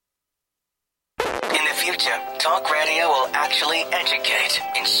future, talk radio will actually educate,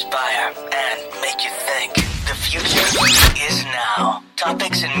 inspire, and make you think. The future is now.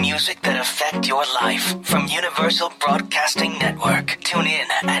 Topics and music that affect your life from Universal Broadcasting Network. Tune in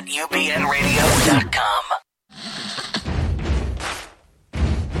at ubnradio.com.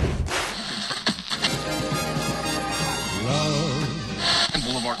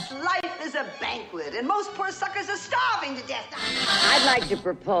 Life is a banquet, and most poor suckers are starving to death. I'd like to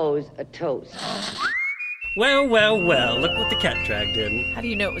propose a toast. Well, look what the cat dragged in. How do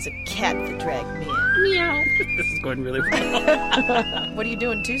you know it was a cat that dragged me in? Meow. This is going really well. What are you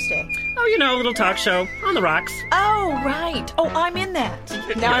doing Tuesday? Oh, you know, a little talk show on the rocks. Oh, right. Oh, I'm in that.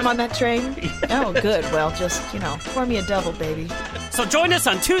 Now I'm on that train? Oh, good. Well, just, pour me a double, baby. So join us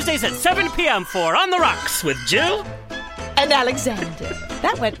on Tuesdays at 7 p.m. for On the Rocks with Jill and Alexander.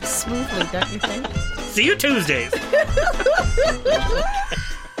 That went smoothly, don't you think? See you Tuesdays.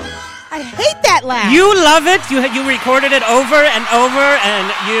 I hate that laugh. You love it. You recorded it over and over, and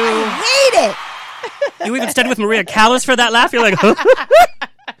you... I hate it. You even studied with Maria Callas for that laugh. You're like...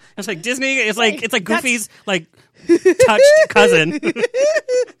 It's like Disney. It's like Goofy's touched cousin.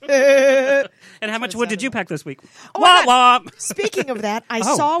 And how much wood did you pack this week? Oh, wah, wah. Speaking of that, I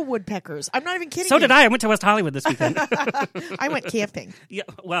saw woodpeckers. I'm not even kidding. So did I. I went to West Hollywood this weekend. I went camping. Yeah,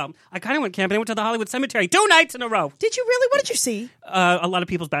 well, I kind of went camping. I went to the Hollywood Cemetery 2 nights in a row. Did you really? What did you see? A lot of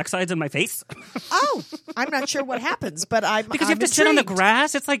people's backsides and my face. Oh, I'm not sure what happens, but because you have to sit on the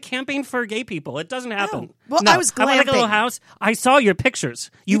grass. It's like camping for gay people. It doesn't happen. Oh. Well, no, I was glamping. I went like a little house. I saw your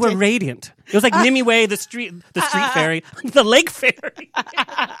pictures. You were radiant. It was like Nimue, the street fairy, the lake fairy.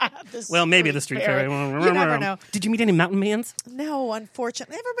 Well, maybe the street fairy. You never know. Did you meet any mountain mans? No,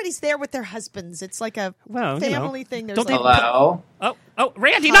 unfortunately. Everybody's there with their husbands. It's like a family thing. There's Hello? Oh,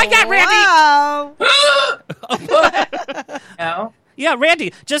 Randy. Not yet, Randy. No? Yeah,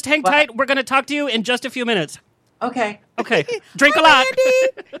 Randy, just hang tight. We're going to talk to you in just a few minutes. Okay. Drink a lot.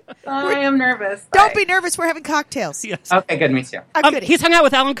 I am nervous. Don't be nervous. We're having cocktails. Yes. Okay, good. Me too. He's hung out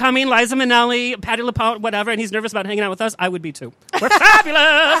with Alan Cumming, Liza Minnelli, Patti LuPone, whatever, and he's nervous about hanging out with us. I would be too. We're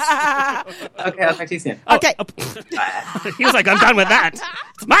fabulous. Okay, I'll talk to you soon. Okay. He was like, I'm done with that.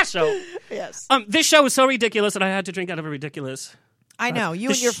 It's my show. Yes. This show is so ridiculous that I had to drink out of a ridiculous. I know. You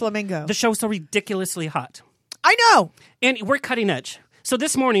and your flamingo. The show's so ridiculously hot. I know. And we're cutting edge. So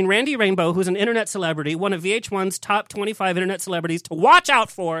this morning, Randy Rainbow, who's an internet celebrity, one of VH1's top 25 internet celebrities to watch out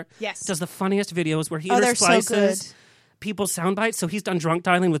for, does the funniest videos where he splices people's sound bites. So he's done drunk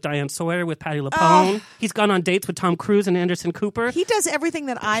dialing with Diane Sawyer, with Patti LuPone. He's gone on dates with Tom Cruise and Anderson Cooper. He does everything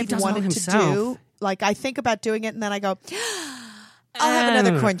that I've wanted to do. Like, I think about doing it, and then I go... I'll have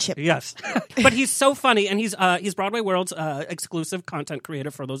another corn chip. Yes. But he's so funny, and he's Broadway World's exclusive content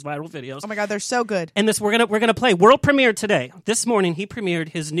creator for those viral videos. Oh my God, they're so good. And we're gonna play world premiere today. This morning he premiered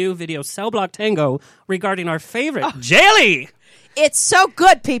his new video Cell Block Tango regarding our favorite Jaylee. It's so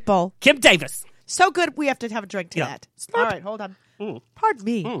good, people. Kim Davis. So good. We have to have a drink to that. All right, hold on. Pardon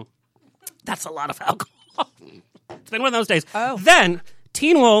me. That's a lot of alcohol. It's been one of those days. Oh. Then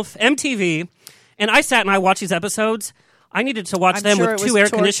Teen Wolf, MTV, and I sat and I watched these episodes. I needed to watch them with 2 air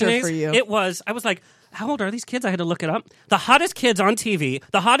conditioners. It was. I was like, how old are these kids? I had to look it up. The hottest kids on TV,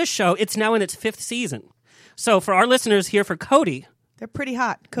 the hottest show. It's now in its 5th season. So for our listeners here, for Cody, they're pretty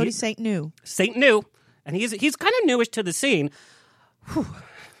hot. Cody Saintgnue. Saintgnue, and he's kind of newish to the scene. Whew.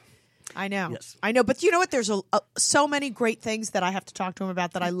 I know. Yes. I know. But you know what? There's so many great things that I have to talk to him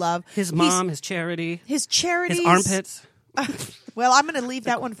about that I love. His mom, his charity. His charities. His armpits. Well, I'm going to leave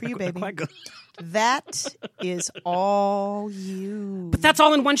that one for you, baby. Quite good. That is all you. But that's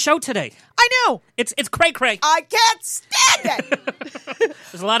all in one show today. I know. It's cray-cray. I can't stand it.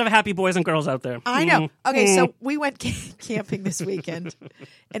 There's a lot of happy boys and girls out there. I know. Okay, so we went camping this weekend,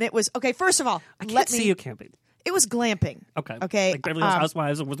 and it was okay. First of all, I can't see you camping. It was glamping. Okay. Like Beverly Hills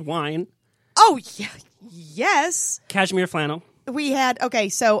Housewives with wine. Oh yeah, yes. Cashmere flannel. We had no,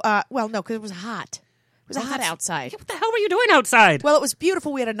 because it was hot. It was hot outside. What the hell were you doing outside? Well, it was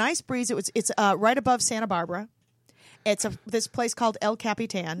beautiful. We had a nice breeze. It's right above Santa Barbara. It's this place called El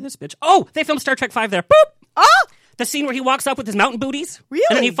Capitan. This bitch. Oh, they filmed Star Trek V there. Boop. Oh, the scene where he walks up with his mountain booties. Really?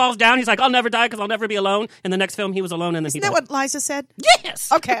 And then he falls down. He's like, I'll never die because I'll never be alone. In the next film, he was alone, and then Isn't that what Liza said? Yes.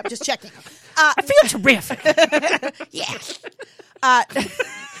 Okay, I'm just checking. I feel terrific. Yeah.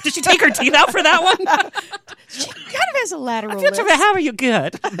 Did she take her teeth out for that one? She kind of has a lateral I feel terrific. How are you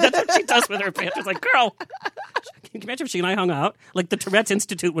good? That's what she does with her pants. It's like, girl, can you imagine if she and I hung out? Like the Tourette's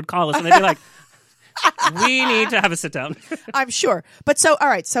Institute would call us, and they'd be like, we need to have a sit down. I'm sure. But so, all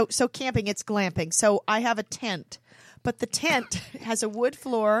right, so camping, it's glamping. So I have a tent, but the tent has a wood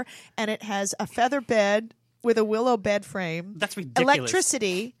floor, and it has a feather bed with a willow bed frame. That's ridiculous.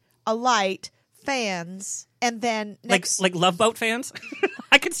 Electricity, a light, fans, and then next... Like Love Boat fans?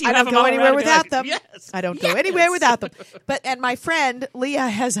 I can see you I have don't them go all anywhere around without like, them. Yes. I don't go anywhere without them. And my friend Leah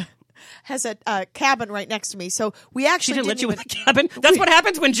has a cabin right next to me, so we actually She didn't let you in the cabin? That's what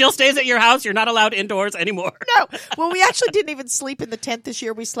happens when Jill stays at your house. You're not allowed indoors anymore. No. Well, we actually didn't even sleep in the tent this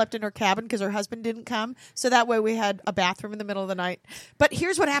year. We slept in her cabin because her husband didn't come, so that way we had a bathroom in the middle of the night. But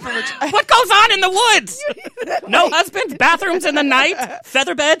here's what happened. What goes on in the woods? No husband, bathrooms in the night,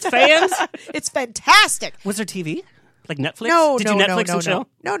 feather beds, fans. It's fantastic. Was there TV? Like Netflix? No, Did no, you no, Netflix no, and chill?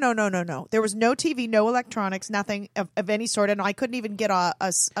 No. There was no TV, no electronics, nothing of any sort, and I couldn't even get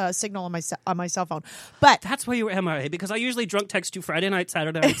a signal on my cell phone. But That's why you were MIA, because I usually drunk text you Friday night,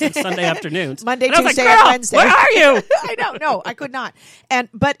 Saturday nights, and Sunday afternoons. Monday, and I was Tuesday, like, and "Girl, Wednesday. where are you? I know, no, I could not.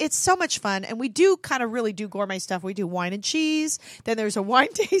 But it's so much fun, and we do kind of really do gourmet stuff. We do wine and cheese. Then there's a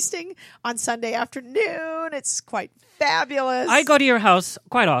wine tasting on Sunday afternoon. It's quite fabulous. I go to your house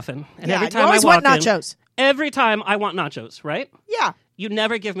quite often, and every you time always I walk want nachos. every time I want nachos, right? Yeah. You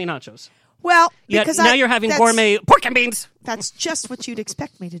never give me nachos. Well, Yet because now you're having gourmet pork and beans. That's just what you'd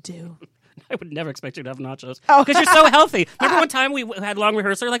expect me to do. I would never expect you to have nachos Oh. because you're so healthy. Remember one time we had long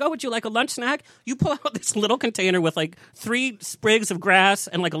rehearsal? You're like, oh, would you like a lunch snack? You pull out this little container with like 3 sprigs of grass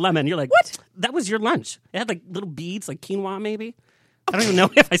and like a lemon. You're like, what? That was your lunch. It had like little beads, like quinoa maybe. I don't even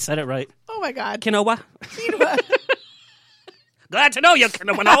know if I said it right. Oh, my God. Quinoa? Glad to know you,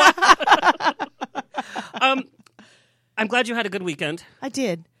 quinoa. I'm glad you had a good weekend. I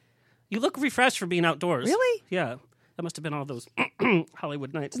did. You look refreshed for being outdoors. Really? Yeah. That must have been all those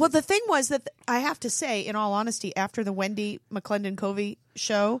Hollywood nights. Well, the thing was that I have to say, in all honesty, after the Wendy McClendon Covey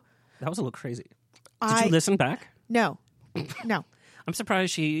show... That was a little crazy. Did you listen back? No. I'm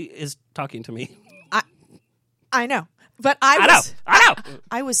surprised she is talking to me. I know. But I know.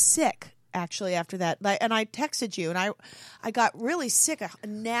 I was sick, actually, after that. And I texted you, and I got really sick, a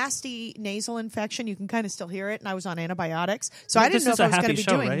nasty nasal infection. You can kind of still hear it, and I was on antibiotics. So I didn't know if I was going to be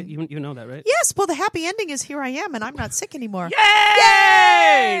doing... Right? You know that, right? Yes, well, the happy ending is here I am, and I'm not sick anymore.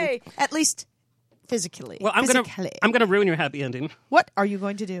 Yay! At least physically. Well, I'm gonna ruin your happy ending. What are you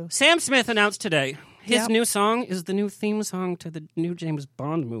going to do? Sam Smith announced today his Yep. new song is the new theme song to the new James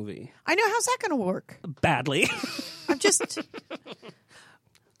Bond movie. I know. How's that going to work? Badly. I'm just...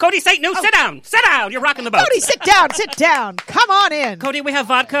 Cody Saintgnue, sit down. Sit down. You're rocking the boat. Cody, sit down. Sit down. Come on in. Cody, we have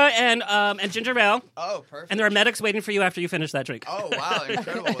vodka and ginger ale. Oh, perfect. And there are medics waiting for you after you finish that drink. Oh, wow,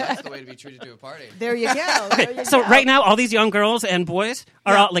 incredible. Well, that's the way to be treated to a party. There you go. There you So go. right now, all these young girls and boys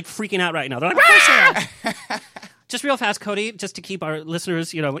are all like freaking out right now. They're like, "Ah!" Just real fast, Cody, just to keep our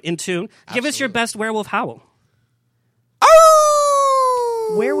listeners, in tune. Give us your best werewolf howl.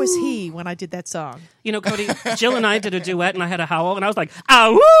 Where was he when I did that song? Cody, Jill and I did a duet, and I had a howl, and I was like, "Ah,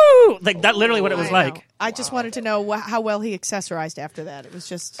 woo!" Like that, literally what it was I like. know. I just wanted to know how well he accessorized after that. It was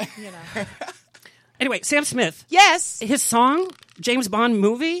just, Anyway, Sam Smith. Yes. His song, James Bond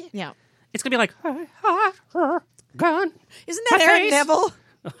movie. Yeah. It's gonna be like, gone. Isn't that My Aaron face. Neville?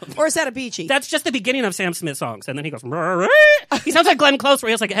 Or is that a Beachy? That's just the beginning of Sam Smith songs, and then he goes. He sounds like Glenn Close, where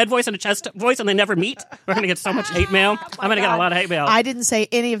he has like a head voice and a chest voice, and they never meet. We're gonna get so much hate mail. I'm gonna get a lot of hate mail. I didn't say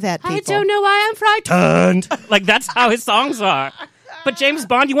any of that, people. I don't know why I'm frightened. Like that's how his songs are. But James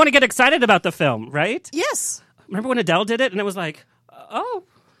Bond, you want to get excited about the film, right? Yes. Remember when Adele did it, and it was like, oh.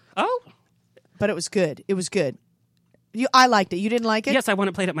 But it was good. It was good. I liked it. You didn't like it? Yes, I want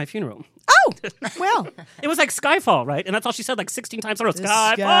it played at my funeral. Oh, well. It was like Skyfall, right? And that's all she said like 16 times in a row.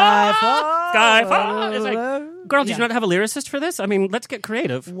 Skyfall! It's like, girl, did you not have a lyricist for this? I mean, let's get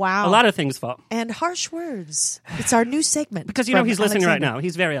creative. Wow. A lot of things fall. And harsh words. It's our new segment. Because he's listening right now.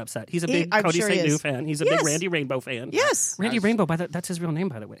 He's very upset. He's a big Cody Saintgnue fan. He's a big Randy Rainbow fan. Yes. Randy Rainbow, that's his real name,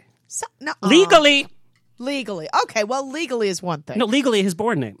 by the way. Legally. Okay, well, legally is one thing. No, legally his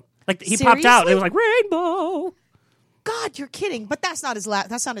born name. Like he Seriously? popped out. And it was like Rainbow. God, you're kidding. But that's not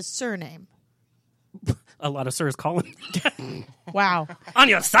his surname. A lot of sirs calling. Wow. On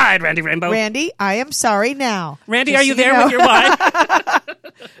your side, Randy Rainbow. Randy, I am sorry now. Randy, Just are you so there know. with your wine?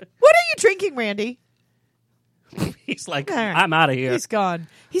 What are you drinking, Randy? He's like, I'm out of here. He's gone.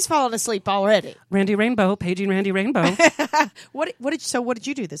 He's fallen asleep already. Randy Rainbow, paging Randy Rainbow. What did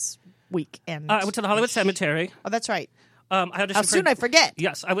you do this week? And I went to the Hollywood Cemetery. Oh, that's right. I auditioned How soon I forget.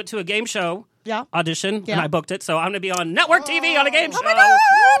 Yes, I went to a game show audition, Yeah. and I booked it. So I'm going to be on network TV on a game show. Oh, my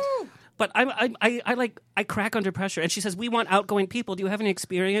God. But I crack under pressure. And she says, we want outgoing people. Do you have any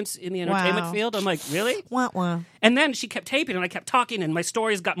experience in the entertainment Wow. field? I'm like, really? Wah. And then she kept taping, and I kept talking, and my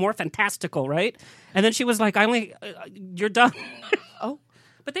stories got more fantastical, right? And then she was like, you're done. Oh.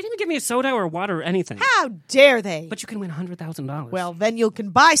 But they didn't give me a soda or water or anything. How dare they? But you can win $100,000. Well, then you can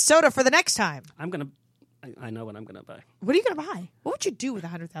buy soda for the next time. I'm going to I know what I'm going to buy. What are you going to buy? What would you do with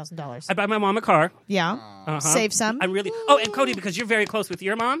 $100,000? I'd buy my mom a car. Yeah. Save some. I really. Oh, and Cody, because you're very close with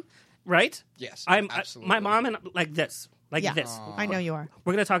your mom, right? Yes, absolutely. My mom and like this. Like yeah. this. I know you are.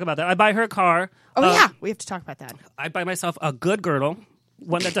 We're going to talk about that. I buy her a car. Oh, yeah. We have to talk about that. I buy myself a good girdle.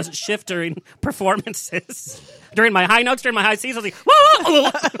 One that doesn't shift during performances. During my high notes, during my high C's, I was like,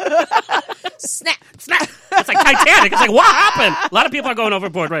 whoa! Snap. Snap. It's like Titanic. It's like, what happened? A lot of people are going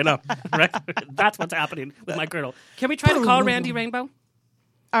overboard right now. Right? That's what's happening with my girdle. Can we try to call Randy Rainbow?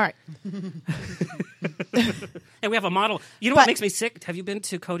 All right. And we have a model. You know what makes me sick? Have you been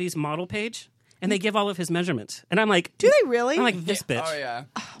to Cody's model page? And they give all of his measurements. And I'm like... Do they really? I'm like, this bitch. Oh, yeah.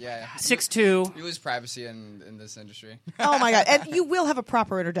 Yeah. 6'2". You lose privacy in this industry. Oh, my God. And you will have a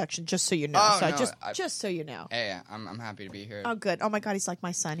proper introduction, just so you know. Oh, so no, just so you know. Hey, I'm happy to be here. Oh, good. Oh, my God. He's like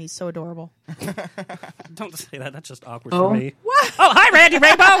my son. He's so adorable. Don't say that. That's just awkward for me. What? Oh, hi, Randy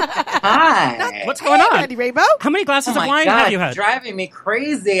Rainbow. Hi. What's going on? Randy Rainbow. How many glasses of wine God, have you had? Driving me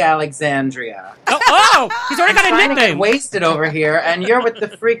crazy, Alexandria. Oh, he's already got a Trying to nickname. get wasted over here, and you're with the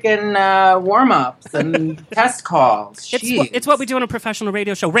freaking warm-ups and test calls. It's what we do on a professional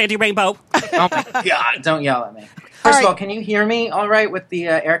radio show. Randy Rainbow. Oh my God! Don't yell at me. First of all, can you hear me all right with the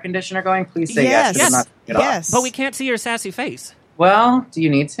air conditioner going? Please say yes. Yes. I'm not turning it off. But we can't see your sassy face. Well, do you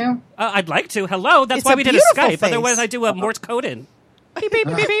need to? I'd like to. Hello. That's It's why a we did a beautiful Skype. face. Otherwise, I do a Morse code in. Beep, beep,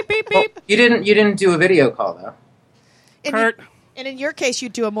 beep, beep, beep, beep. You didn't do a video call though. Kurt. And in your case, you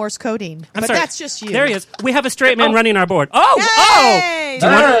do a Morse coding. I'm But sorry. that's just you. There he is. We have a straight man running our board. Yay! Oh! Do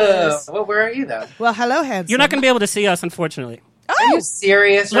you want- Well, where are you though? Well, hello, handsome. You're not going to be able to see us, unfortunately. Are you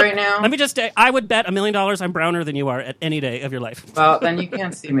serious right now? Let me just say, I would bet $1 million I'm browner than you are at any day of your life. Well, then you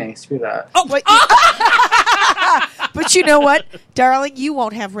can't see me. Screw that. Oh, Wait, but you know what, darling? You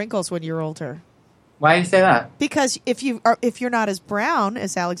won't have wrinkles when you're older. Why do you say that? Because if you're not as brown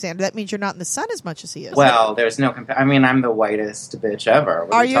as Alexander, that means you're not in the sun as much as he is. Well, there's no I mean, I'm the whitest bitch ever.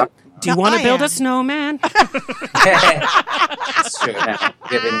 What Are you? talking do you No, want I to build am. a snowman? That's true. No,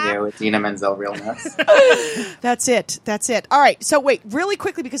 giving you Idina Menzel realness. That's it. All right. So wait, really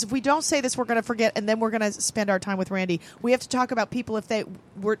quickly, because if we don't say this, we're going to forget, and then we're going to spend our time with Randy. We have to talk about people.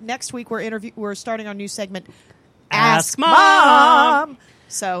 Next week we're starting our new segment. Ask Mom.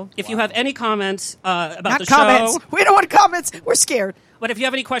 So If you have any comments about not the comments. show, We don't want comments. We're scared. but if you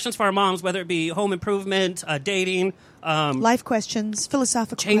have any questions for our moms, whether it be home improvement, dating, Life questions,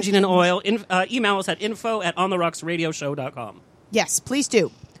 philosophical changing questions. an oil, email us at info@ontherocksradioshow.com. Yes, please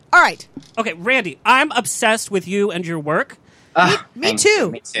do. All right. Okay, Randy, I'm obsessed with you and your work. Me Thank too.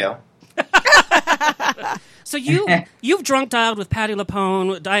 you, Me too. So you've drunk dialed with Patti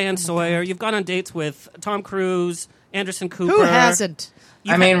LuPone, Diane Sawyer. You've gone on dates with Tom Cruise, Anderson Cooper. Who hasn't?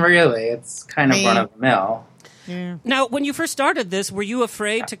 I mean, really, it's kind of Me. run of the mill. Yeah. Now, when you first started this, were you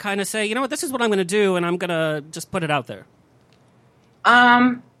afraid to kind of say, you know what, this is what I'm going to do, and I'm going to just put it out there?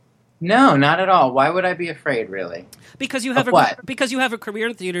 No, not at all. Why would I be afraid, really? Because you have Of what? because you have a career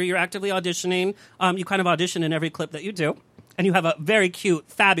in theater, you're actively auditioning. You kind of audition in every clip that you do, and you have a very cute,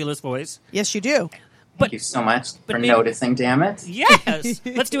 fabulous voice. Yes, you do. Thank you so much for maybe- noticing, damn it. Yes,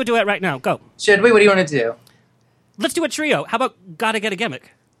 let's do a duet right now. Go. Should we? What do you want to do? Let's do a trio. How about Gotta Get a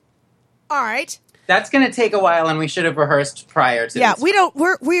Gimmick? All right. That's going to take a while, and we should have rehearsed prior to Yeah, this. we don't.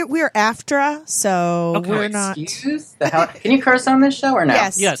 We're AFTRA, so Okay. we're not. Excuse the hell? Can you curse on this show or no?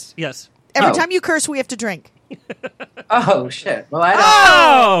 Yes. Yes. Every Oh. time you curse, we have to drink. Oh, shit. Well, I don't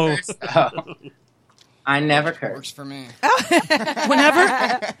Oh! curse. Oh. I never curse. Works for me.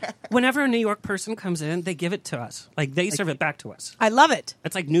 Whenever a New York person comes in, they give it to us. Like, they serve it back to us. I love it.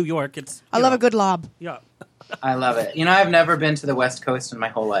 It's like New York. It's I love a good lob. Yeah. I love it. You know, I've never been to the West Coast in my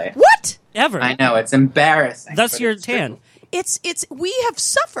whole life. What? Ever. I know, it's embarrassing. Thus but your it's true. tan. It's. We have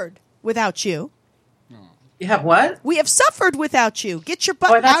suffered without you. You have what? We have suffered without you. Get your butt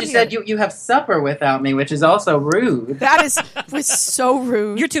Oh, I thought out you here. said you have supper without me, which is also rude. That was so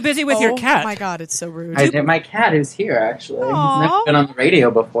rude. You're too busy with your cat. Oh my God, it's so rude. My cat is here, actually. Aw. He's never been on the radio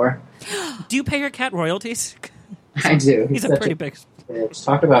before. Do you pay your cat royalties? I do. He's a such pretty big... bitch.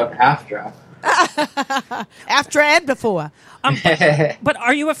 Talk about AFTRA. After and before. But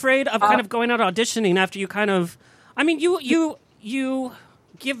are you afraid of kind of going out auditioning after you kind of... I mean, you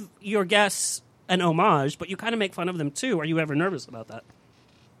give your guests an homage, but you kind of make fun of them too. Are you ever nervous about that?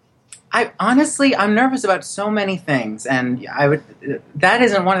 I'm nervous about so many things, and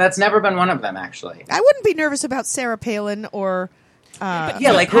that's never been one of them, actually. I wouldn't be nervous about Sarah Palin or.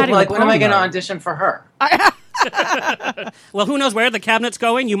 Yeah, like when Patti am I going to LuPone, audition for her? Well, who knows where the cabinet's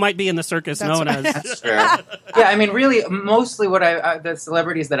going? You might be in the circus That's known right. as... That's true. Yeah, I mean, really, mostly what the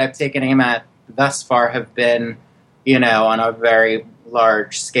celebrities that I've taken aim at thus far have been, on a very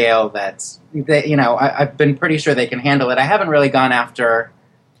large scale I've been pretty sure they can handle it. I haven't really gone after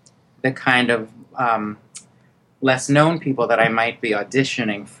the kind of less known people that I might be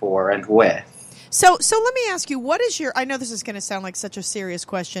auditioning for and with. So let me ask you, what is your? I know this is going to sound like such a serious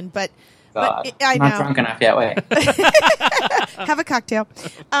question, but God, I know. I'm not drunk enough yet. Wait, have a cocktail.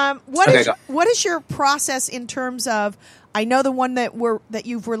 What is your process in terms of? I know the one that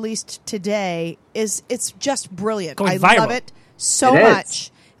you've released today it's just brilliant. Going I viral. love it so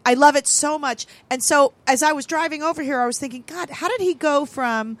much. I love it so much. And so as I was driving over here, I was thinking, God, how did he go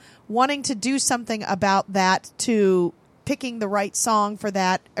from wanting to do something about that to picking the right song for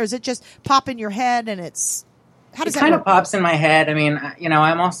that? Or is it just pop in your head and it's... How does it that kind work? of pops in my head. I mean,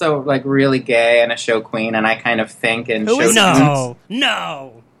 I'm also like really gay and a show queen, and I kind of think in show tunes.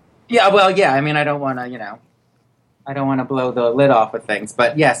 No. Yeah, well, yeah. I mean, I don't want to, I don't want to blow the lid off of things,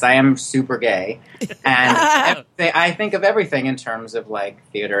 but yes, I am super gay, and I think of everything in terms of like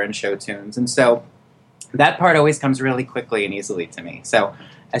theater and show tunes, and so that part always comes really quickly and easily to me. So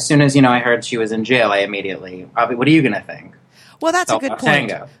as soon as I heard she was in jail, I immediately, what are you going to think? Well, that's a good point.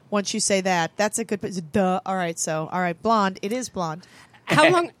 Tango. Once you say that, that's a good point. Duh. All right, blonde. It is blonde.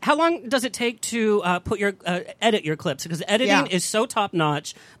 How long does it take to edit your clips? Because editing is so top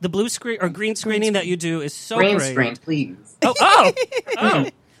notch. The blue screen or green screening that you do is so green great. Screen, please. Oh.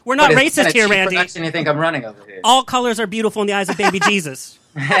 We're not racist here, Randy. Production you think I'm running over here? All colors are beautiful in the eyes of baby Jesus.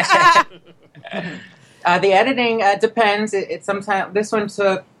 The editing depends. It sometimes this one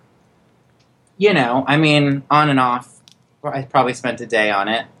took, on and off. I probably spent a day on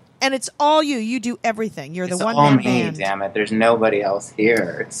it. And it's all you. You do everything. You're the one all man me, band. Damn it! There's nobody else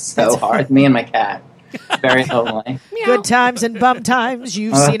here. It's so hard. Me and my cat. It's very lonely. Good times and bum times.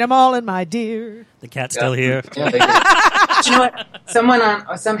 You've seen them all, in my dear. The cat's still here. Yeah, you know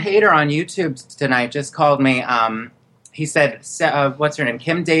what? Some hater on YouTube tonight just called me. He said, "What's her name?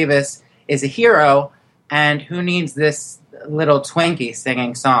 Kim Davis is a hero, and who needs this little Twinkie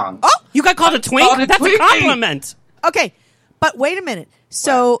singing songs?" Oh, you got called a twink? That's a compliment. Okay, but wait a minute.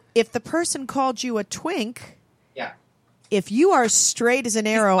 So if the person called you a twink, if you are straight as an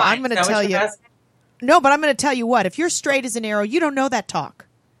arrow, I'm going to tell you. No, but I'm going to tell you what. If you're straight as an arrow, you don't know that talk.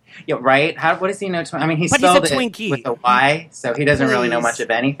 Yeah, right? What does he know? I mean, he spelled it Twinkie with a Y, so he doesn't really know much of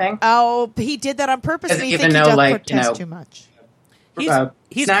anything. Oh, he did that on purpose. Doesn't and even he know, protest too much.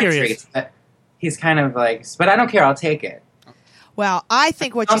 He's curious. Treats, he's kind of like, but I don't care. I'll take it. Well, I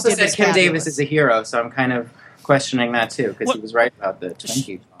think what you did said was Kim fabulous. Davis is a hero, so I'm kind of questioning that too, because he was right about the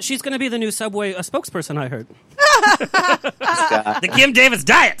Twinkie. She's going to be the new Subway spokesperson, I heard. The Kim Davis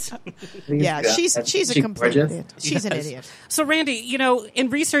diet. Yeah, she's a complete idiot. She's an idiot. So, Randy, in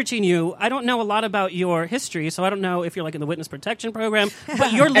researching you, I don't know a lot about your history, so I don't know if you're like in the witness protection program.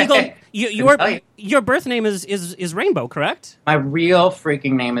 But your your birth name is Rainbow, correct? My real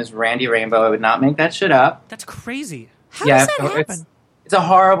freaking name is Randy Rainbow. I would not make that shit up. That's crazy. How does that happen? It's a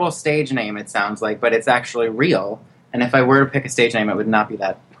horrible stage name, it sounds like, but it's actually real. And if I were to pick a stage name, it would not be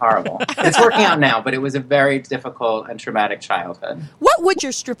that horrible. It's working out now, but it was a very difficult and traumatic childhood. What would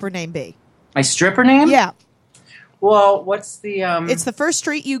your stripper name be? My stripper name? Yeah. Well, what's the... It's the first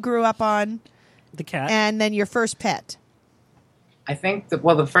street you grew up on. The cat. And then your first pet. I think,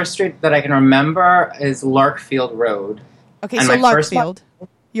 the first street that I can remember is Larkfield Road. Okay, and so Larkfield.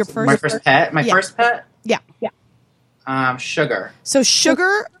 My first pet? First pet? Yeah. Sugar. So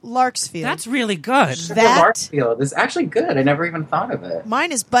Sugar Larksfield. That's really good. Larksfield is actually good. I never even thought of it.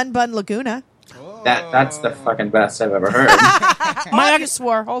 Mine is Bun Bun Laguna. That's the fucking best I've ever heard. I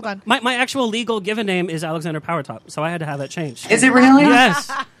swore. Hold on. My actual legal given name is Alexander Powertop, so I had to have that changed. Is it really? Yes.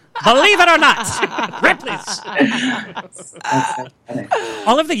 Believe it or not. Ripley's.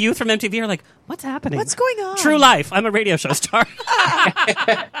 All of the youth from MTV are like, what's happening? What's going on? True life. I'm a radio show star.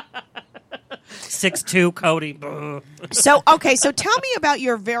 6'2", Cody. So tell me about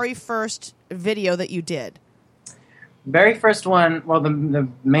your very first video that you did. Very first one, well, the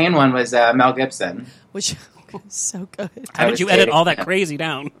main one was Mel Gibson. Which is so good. How did you edit all that crazy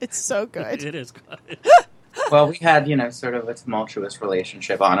down? It's so good. It is good. Well, we had, sort of a tumultuous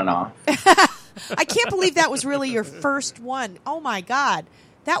relationship on and off. I can't believe that was really your first one. Oh, my God.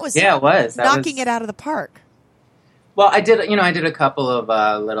 That was it was. Knocking it out of the park. Well, I did a couple of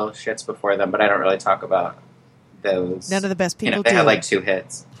little shits before them, but I don't really talk about those. None of the best people they had like 2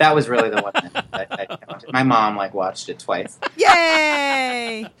 hits. That was really the one that I counted. My mom watched it twice.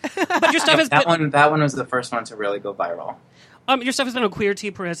 Yay! But your stuff is that one was the first one to really go viral. Your stuff has been on Queer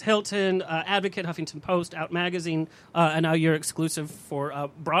Tea, Perez Hilton, Advocate, Huffington Post, Out Magazine, and now you're exclusive for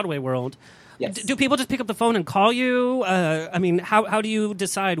Broadway World. Yes. Do people just pick up the phone and call you? How do you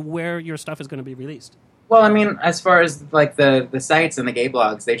decide where your stuff is going to be released? Well, I mean, as far as like the sites and the gay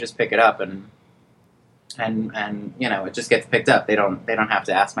blogs, they just pick it up and it just gets picked up. They don't have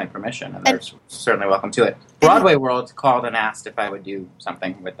to ask my permission, and they're certainly welcome to it. Broadway World called and asked if I would do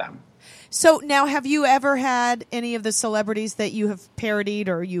something with them. So now, have you ever had any of the celebrities that you have parodied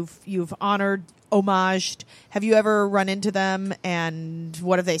or you've honored, homaged? Have you ever run into them, and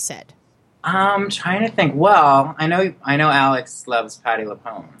what have they said? I'm trying to think. Well, I know Alex loves Patti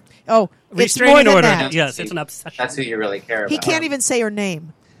LuPone. Oh, it's more restraining than order. that. Yes, it's an obsession. That's who you really care about. He can't even say her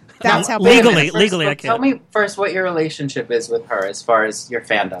name. That's how bad legally, I can't. Tell me first what your relationship is with her as far as your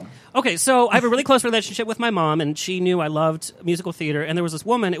fandom. Okay, so I have a really close relationship with my mom, and she knew I loved musical theater. And there was this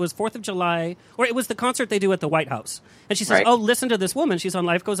woman, it was 4th of July, or it was the concert they do at the White House. And she says, Right. oh, listen to this woman. She's on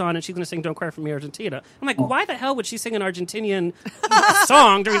Life Goes On, and she's going to sing Don't Cry For Me, Argentina. I'm like, why the hell would she sing an Argentinian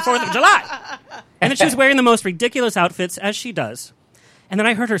song during 4th of July? And then she was wearing the most ridiculous outfits, as she does. And then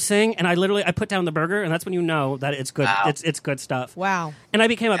I heard her sing, and I put down the burger, and that's when you know that it's good. Wow. It's good stuff. Wow. And I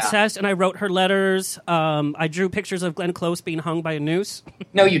became obsessed, and I wrote her letters. I drew pictures of Glenn Close being hung by a noose.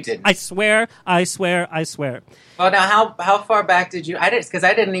 No, you didn't. I swear. Well, now, how far back did you? Because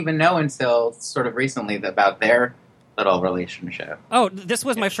I didn't even know until sort of recently about their little relationship. Oh, this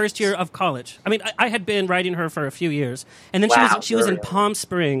was my first year of college. I mean, I had been writing her for a few years, and then Wow, she was in really? Palm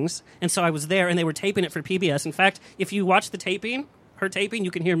Springs, and so I was there, and they were taping it for PBS. In fact, if you watch the taping, her taping, you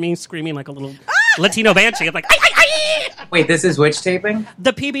can hear me screaming like a little Latino banshee. I'm like, Wait, this is which taping?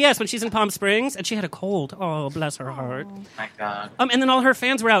 the PBS when she's in Palm Springs, and she had a cold. Oh, bless her heart. My God. And then all her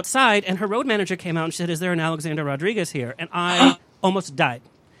fans were outside, and her road manager came out and said, "Is there an Alexander Rodriguez here?" And I almost died.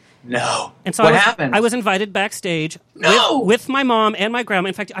 No. And so what happened? I was invited backstage with my mom and my grandma.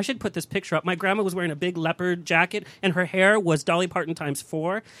 In fact, I should put this picture up. My grandma was wearing a big leopard jacket, and her hair was Dolly Parton times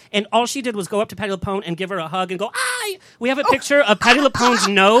 4. And all she did was go up to Patti LuPone and give her a hug and go, "Ay!" We have a picture of Patti LuPone's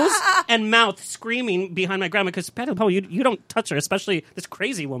nose and mouth screaming behind my grandma because Patti LuPone, you don't touch her, especially this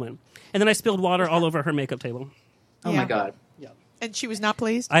crazy woman. And then I spilled water all over her makeup table. Oh, Yeah. my God. And she was not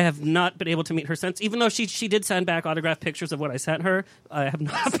pleased? I have not been able to meet her since, even though she did send back autographed pictures of what I sent her. I have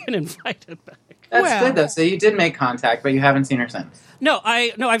not been invited back. That's good, though. So you did make contact, but you haven't seen her since. No,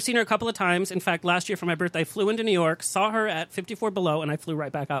 I've seen her a couple of times. In fact, last year for my birthday, I flew into New York, saw her at 54 Below, and I flew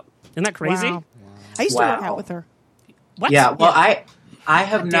right back up. Isn't that crazy? Wow. I used to work out with her. What? Yeah, well, I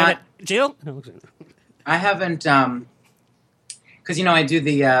have Damn not... it. Jill? No. I haven't... Because, I do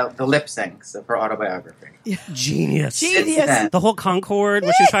the lip syncs of her autobiography. Genius. Genius. The whole Concorde,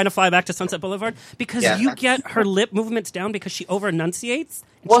 where she's trying to fly back to Sunset Boulevard. Because Yeah, you that's- get her lip movements down because she over-enunciates.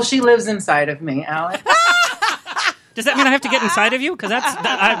 Well, she lives inside of me, Alex. Does that mean I have to get inside of you? Because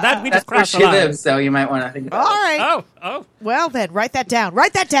that we just That's where crossed she the line. lives, so you might want to think about All it. right. Oh. Well, then, write that down.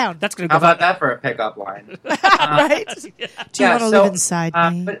 Write that down. That's going to How go about that for a pickup line? Right? Do you want to live inside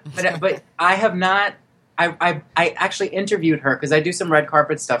me? But I have not... I actually interviewed her because I do some red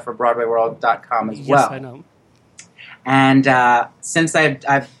carpet stuff for BroadwayWorld.com as well. Yes, I know. And since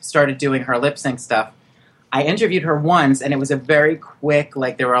I've started doing her lip sync stuff, I interviewed her once, and it was a very quick,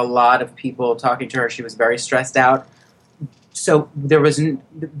 there were a lot of people talking to her. She was very stressed out. So there was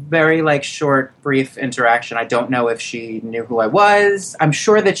very, short, brief interaction. I don't know if she knew who I was. I'm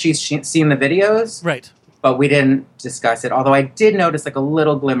sure that she's seen the videos. Right. But we didn't discuss it. Although I did notice, a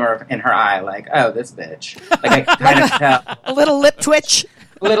little glimmer in her eye, oh, this bitch. I kind of tell. A little lip twitch.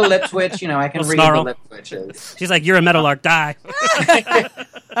 A little lip twitch, I can read snarl. the lip twitches. She's like, "You're a meadowlark, die."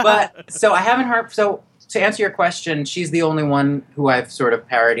 But so I haven't heard. So to answer your question, she's the only one who I've sort of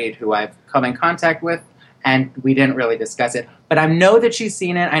parodied, who I've come in contact with, and we didn't really discuss it. But I know that she's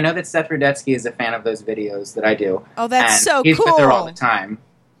seen it. I know that Seth Rudetsky is a fan of those videos that I do. Oh, that's and so he's cool. with her all the time.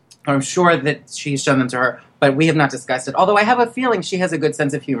 I'm sure that she's shown them to her, but we have not discussed it. Although I have a feeling she has a good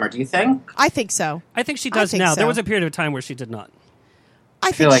sense of humor. Do you think? I think so. I think she does now. so. There was a period of time where she did not.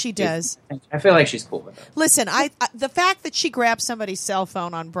 I feel think like she does. I feel like she's cool with it. Listen, the fact that she grabbed somebody's cell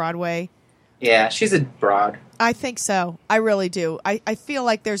phone on Broadway, Yeah, she's a broad. I think so. I really do. I feel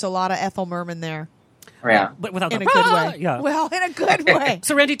like there's a lot of Ethel Merman there. Yeah. But without In the a good way. Yeah. Well, in a good way.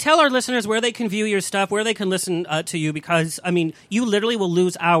 So, Randy, tell our listeners where they can view your stuff, where they can listen to you, because, you literally will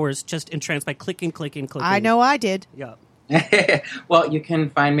lose hours just entranced by clicking. I know I did. Yeah. Well, you can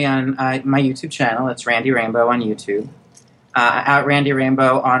find me on my YouTube channel. It's Randy Rainbow on YouTube. At Randy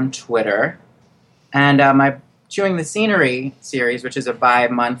Rainbow on Twitter. And my Chewing the Scenery series, which is a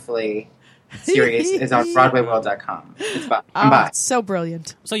bi-monthly series, is on BroadwayWorld.com. It's fun. It's so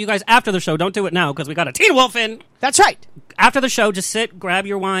brilliant. So, you guys, after the show, don't do it now, because we got a Teen Wolf in. That's right. After the show, just sit, grab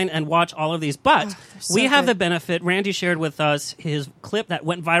your wine, and watch all of these. But so we have good. the benefit. Randy shared with us his clip that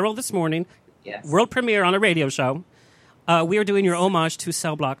went viral this morning. Yes. World premiere on a radio show. We are doing your homage to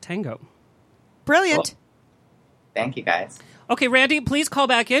Cell Block Tango. Brilliant. Thank you, guys. Okay, Randy, please call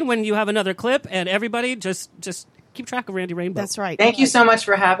back in when you have another clip, and everybody just keep track of Randy Rainbow. That's right. Thank you so much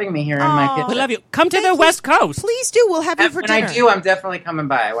for having me here in my kitchen. We love you. Come to the West Coast. Please do. We'll have you for dinner. When I do, I'm definitely coming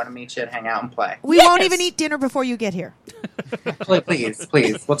by. I want to meet you and hang out and play. We won't even eat dinner before you get here. Please.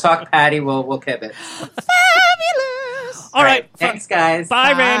 We'll talk Patty. We'll kibitz. Fabulous. All right. Thanks, guys.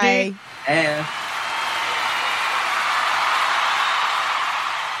 Bye, Randy.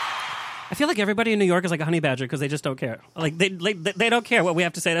 I feel like everybody in New York is like a honey badger because they just don't care. Like they don't care what we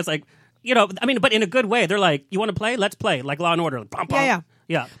have to say. That's like, but in a good way. They're like, you want to play? Let's play. Like Law and Order. Bum, bum.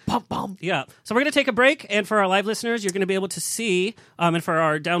 Yeah. Bum, bum. Yeah. So we're going to take a break, and for our live listeners, you're going to be able to see, and for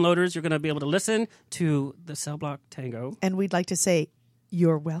our downloaders, you're going to be able to listen to the Cell Block Tango. And we'd like to say,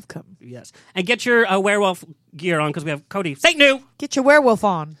 you're welcome. Yes. And get your werewolf gear on because we have Cody. Saintgnue. Get your werewolf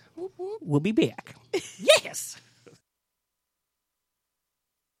on. We'll be back. Yes.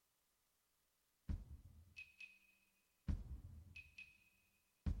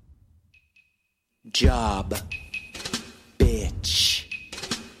 Job. Bitch.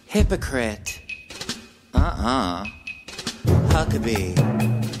 Hypocrite. Huckabee.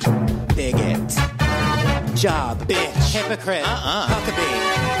 Bigot. Job. Bitch. Hypocrite.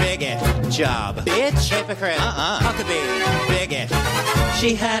 Huckabee. Bigot. Job. Bitch. Hypocrite. Huckabee. Bigot.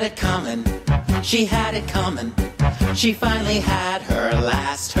 She had it coming. She had it coming. She finally had her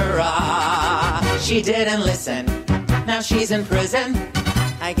last hurrah. She didn't listen. Now she's in prison.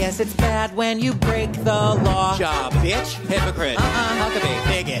 I guess it's bad when you break the law. Job, bitch, hypocrite, huckabee,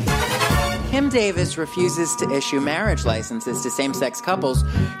 bigot. Kim Davis refuses to issue marriage licenses to same-sex couples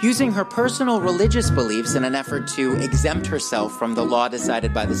using her personal religious beliefs in an effort to exempt herself from the law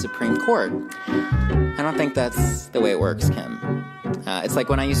decided by the Supreme Court. I don't think that's the way it works, Kim. It's like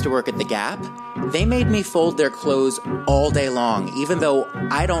when I used to work at The Gap. They made me fold their clothes all day long, even though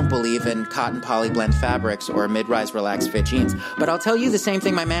I don't believe in cotton poly blend fabrics or mid-rise relaxed fit jeans. But I'll tell you the same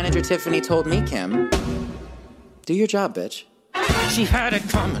thing my manager Tiffany told me, Kim. Do your job, bitch. She had it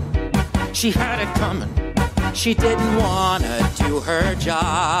coming. She had it coming. She didn't want to do her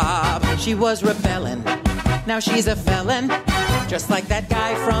job. She was rebelling. Now she's a felon. Just like that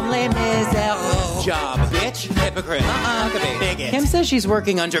guy from Les Miserables. Job, bitch, hypocrite, bigot. Kim says she's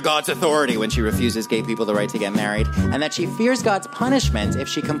working under God's authority when she refuses gay people the right to get married, and that she fears God's punishment if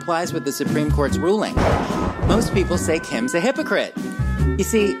she complies with the Supreme Court's ruling. Most people say Kim's a hypocrite. You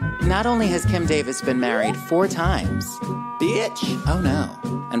see, not only has Kim Davis been married 4 times, bitch. Oh no.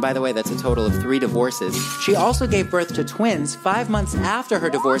 And by the way, that's a total of 3 divorces. She also gave birth to twins 5 months after her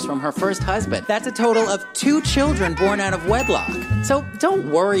divorce from her first husband. That's a total of 2 children born out of wedlock. So don't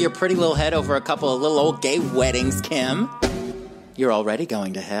worry your pretty little head over a couple of little old gay weddings, Kim. You're already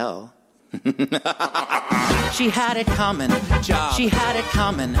going to hell. She had it coming. Job. She had it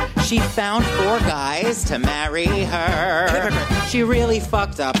coming. She found 4 guys to marry her. She really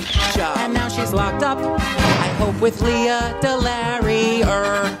fucked up. Job. And now she's locked up. I hope with Leah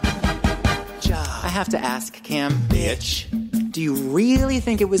DeLarrier. Job. I have to ask, Kim. Bitch. Do you really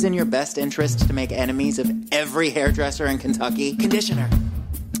think it was in your best interest to make enemies of every hairdresser in Kentucky? Conditioner.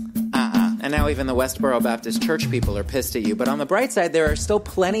 And now even the Westboro Baptist Church people are pissed at you. But on the bright side, there are still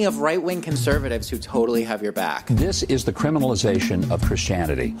plenty of right-wing conservatives who totally have your back. This is the criminalization of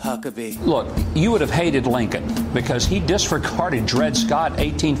Christianity. Huckabee. Look, you would have hated Lincoln because he disregarded Dred Scott's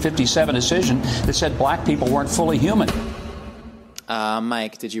 1857 decision that said black people weren't fully human.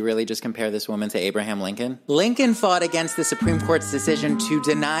 Mike, did you really just compare this woman to Abraham Lincoln? Lincoln fought against the Supreme Court's decision to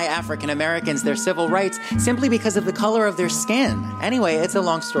deny African Americans their civil rights simply because of the color of their skin. Anyway, it's a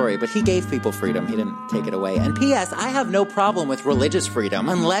long story, but he gave people freedom. He didn't take it away. And P.S., I have no problem with religious freedom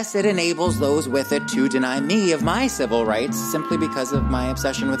unless it enables those with it to deny me of my civil rights simply because of my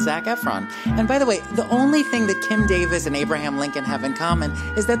obsession with Zac Efron. And by the way, the only thing that Kim Davis and Abraham Lincoln have in common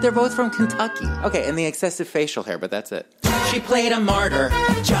is that they're both from Kentucky. Okay, and the excessive facial hair, but that's it. She played a martyr,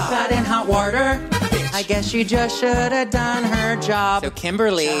 got in hot water. I guess she just should have done her job. So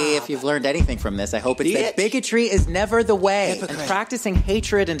Kimberly, if you've learned anything from this, I hope it's that bigotry is never the way. Hypocrite. And practicing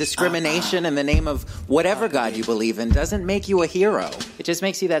hatred and discrimination in the name of whatever God you believe in doesn't make you a hero. It just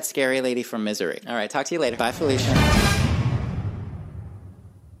makes you that scary lady from Misery. All right, talk to you later. Bye, Felicia.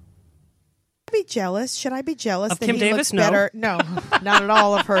 Be jealous? Should I be jealous of that Kim he Davis? looks better? No, not at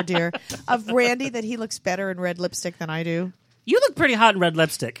all of her, dear. Of Randy, that he looks better in red lipstick than I do. You look pretty hot in red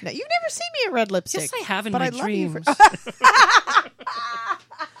lipstick. Now, you've never seen me in red lipstick. Yes, I have in but my I love dreams. you for-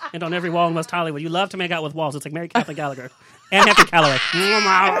 And on every wall in West Hollywood. You love to make out with walls. It's like Mary Kathleen Gallagher and Happy Calloway.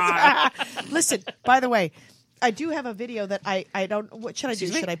 Listen, by the way, I do have a video that I don't. What should I do?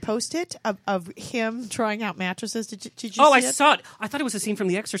 Excuse me? Should I post it of him trying out mattresses? Did you Oh, see I it? saw it. I thought it was a scene from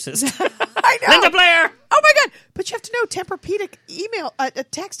The Exorcist. I I know. Linda Blair. Oh my God! But you have to know, Tempur-Pedic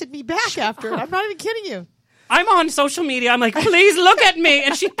texted me back after. I'm not even kidding you. I'm on social media. I'm like, please look at me.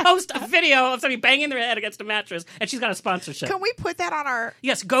 And she posts a video of somebody banging their head against a mattress, and she's got a sponsorship. Can we put that on our...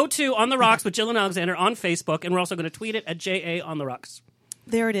 Yes, go to On the Rocks with Jill and Alexander on Facebook, and we're also going to tweet it at JA On the Rocks.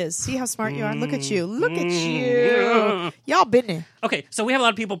 There it is. See how smart you are? Look at you. Look at you. Y'all been there. Okay, so we have a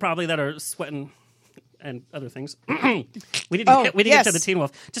lot of people probably that are sweating and other things. we need to get to the Teen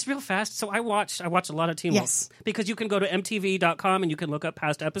Wolf. Just real fast. So I watch a lot of Teen Wolf because you can go to mtv.com and you can look up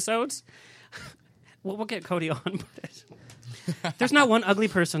past episodes. We'll get Cody on, but there's not one ugly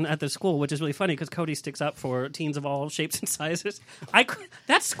person at the school, which is really funny because Cody sticks up for teens of all shapes and sizes.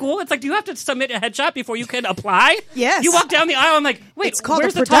 That school, it's like, do you have to submit a headshot before you can apply? Yes. You walk down the aisle, I'm like, wait,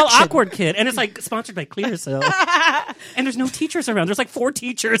 where's the tall, awkward kid? And it's like sponsored by Clearasil. And there's no teachers around. There's like 4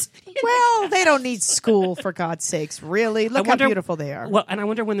 teachers. Well, they don't need school, for God's sakes. Really? Look how beautiful they are. Well, and I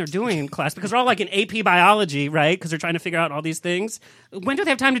wonder when they're doing class, because they're all like in AP biology, right? Because they're trying to figure out all these things. When do they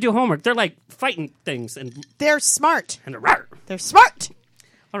have time to do homework? They're like fighting things. And they're smart. And they're smart.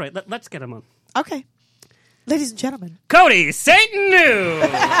 All right, let's get them on. Okay. Ladies and gentlemen. Cody Saintgnue. The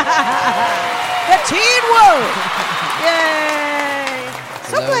Teen Wolf. Yay.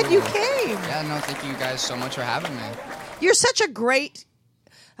 So glad you came. Yeah, no, thank you guys so much for having me. You're such a great...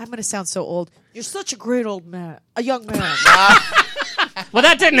 I'm going to sound so old. You're such a great old man. A young man. Well,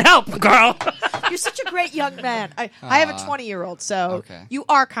 that didn't help, girl. You're such a great young man. I have a 20-year-old, so you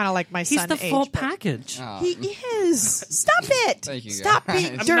are kind of like my son. He's the full package. He is. Stop it. Thank you, guys. Stop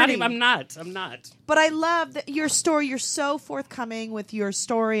being dirty. I'm not. But I love that your story. You're so forthcoming with your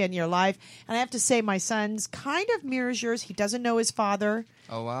story and your life. And I have to say, my son's kind of mirrors yours. He doesn't know his father.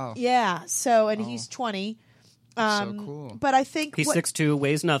 Oh, wow. Yeah. So, and he's 20. So cool. But I think he's 6'2",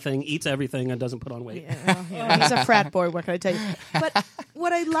 weighs nothing, eats everything, and doesn't put on weight. Yeah, he's a frat boy. What can I tell you? But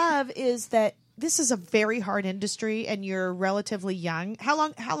what I love is that this is a very hard industry, and you're relatively young. How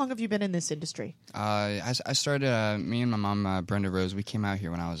long have you been in this industry? I started. Me and my mom, Brenda Rose. We came out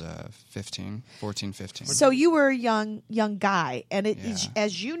here when I was 14, 15. So you were a young guy, and it is,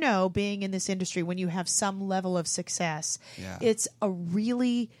 as you know, being in this industry, when you have some level of success, it's a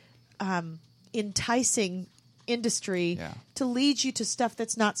really enticing industry to lead you to stuff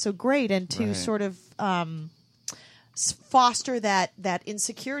that's not so great, and to sort of foster that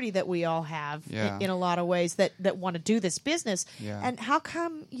insecurity that we all have in a lot of ways that want to do this business. And how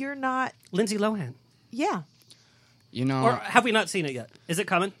come you're not Lindsay Lohan? Yeah. You know, or have we not seen it yet? Is it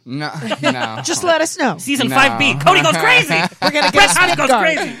coming? No. Just let us know. Season 5B. Cody goes crazy. We're gonna get Cody goes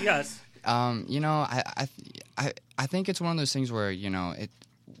crazy. Yes. You know, I think it's one of those things where, you know,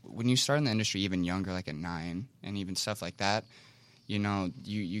 when you start in the industry even younger, like at 9 and even stuff like that, you know,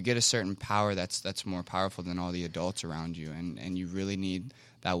 you get a certain power that's more powerful than all the adults around you, and you really need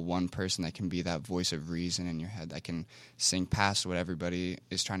that one person that can be that voice of reason in your head that can sing past what everybody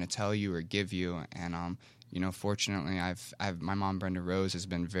is trying to tell you or give you. And you know, fortunately, my mom Brenda Rose has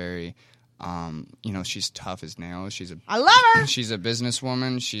been very, you know, she's tough as nails. I love her. She's a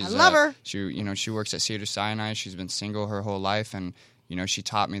businesswoman. I love her. She works at Cedars-Sinai. She's been single her whole life, and you know, she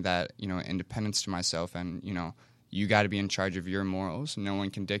taught me that, you know, independence to myself, and you know, you got to be in charge of your morals. No one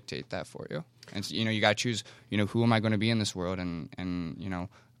can dictate that for you. And you know, you got to choose, you know, who am I going to be in this world, and you know,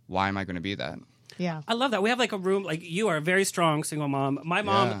 why am I going to be that? Yeah. I love that. We have like a room, like you are a very strong single mom. My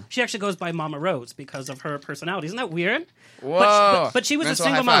mom, she actually goes by Mama Rose because of her personality. Isn't that weird? Whoa. But she was Mental a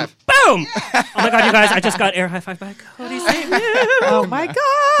single mom. high-five. Boom! Oh my God, you guys, I just got air high five by Cody Saintgnue. Oh my God.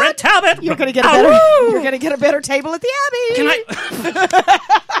 Brett Talbot. You're gonna get a better table at the Abbey. Can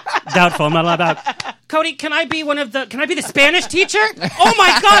I Doubtful, I'm not allowed out. Cody, can I be the Spanish teacher? Oh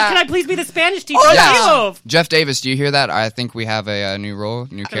my God, can I please be the Spanish teacher? Oh, yeah. Jeff Davis, do you hear that? I think we have a new role,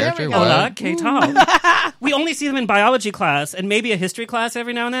 new character. Hola, ¿qué tal? We only see them in biology class and maybe a history class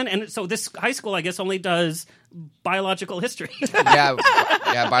every now and then. And so this high school, I guess, only does biological history. yeah,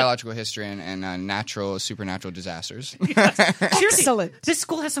 biological history and natural, supernatural disasters. Yes. Seriously, Excellent. This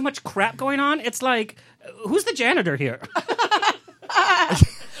school has so much crap going on. It's like, who's the janitor here?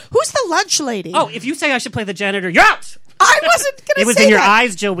 Who's the lunch lady? Oh, if you say I should play the janitor, you're out. I wasn't going to say It was in your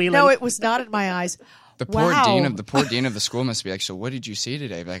eyes, Jill Whelan. No, it was not in my eyes. The poor dean of the school must be like, so what did you see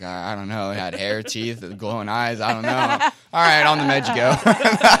today? Like, I don't know. It had hair, teeth, glowing eyes. I don't know. All right, on the med you go.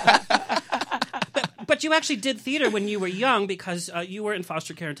 But you actually did theater when you were young because you were in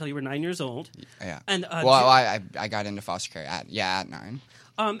foster care until you were 9 years old. Yeah. And I got into foster care at 9.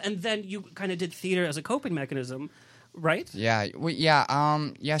 And then you kind of did theater as a coping mechanism, right? Yeah.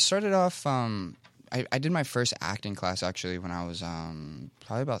 I started off. I did my first acting class actually when I was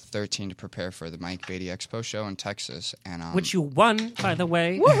probably about 13 to prepare for the Mike Beatty Expo show in Texas, and which you won, by the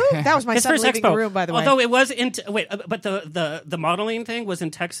way. Woohoo! That was my son first leaving expo. the room, by the way. Although it was but the modeling thing was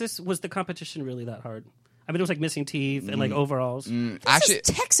in Texas. Was the competition really that hard? I mean, it was like missing teeth and like overalls. Actually, is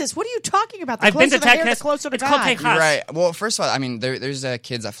Texas. What are you talking about? I've been to Texas. Texas. The closer to it's God. called Texas. You're right. Well, first of all, I mean, there's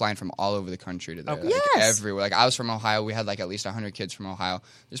kids that fly in from all over the country to there. Okay. Like, Yes. everywhere. Like I was from Ohio. We had like at least 100 kids from Ohio.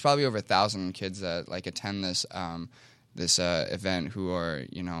 There's probably over 1,000 kids that like attend this event who are,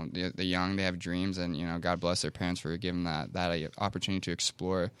 you know, the young. They have dreams, and you know, God bless their parents for giving that opportunity to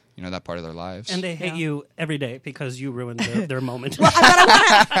explore, you know, that part of their lives. And they hate you every day because you ruined their moment. But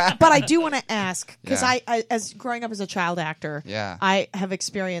I do want to ask, because I, as growing up as a child actor, I have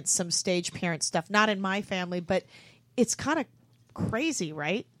experienced some stage parent stuff. Not in my family, but it's kind of crazy,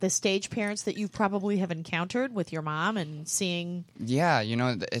 right? The stage parents that you probably have encountered with your mom and seeing. Yeah, you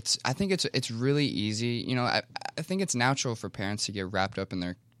know, I think it's really easy. You know, I think it's natural for parents to get wrapped up in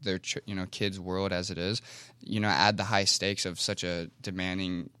their you know, kids' world as it is. You know, add the high stakes of such a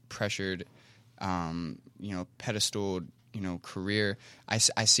demanding, pressured, you know, pedestaled, you know, career. I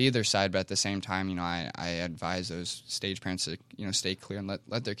see their side, but at the same time, you know, I advise those stage parents to, you know, stay clear and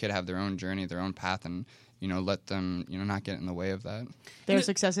let their kid have their own journey, their own path, and you know, let them, you know, not get in the way of that. Their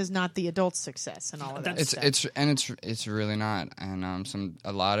success is not the adult's success and all of that stuff. It's really not. And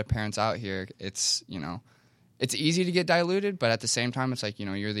a lot of parents out here, it's, you know, it's easy to get diluted, but at the same time, it's like, you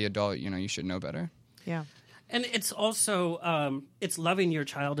know, you're the adult, you know, you should know better. Yeah. And it's also it's loving your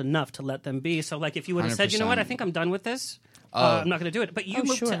child enough to let them be. So, like, if you would have said, you know what, I think I'm done with this, I'm not going to do it. But you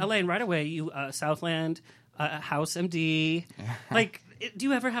moved to LA, and right away, you Southland, House MD, like. Do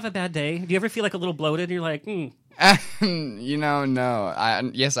you ever have a bad day? Do you ever feel like a little bloated? And you're like, You know, no.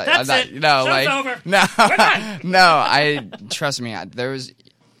 That's it. No, Show's like over. no, We're done. no. Trust me. There was,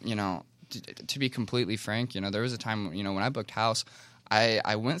 you know, to be completely frank, you know, there was a time, you know, when I booked House,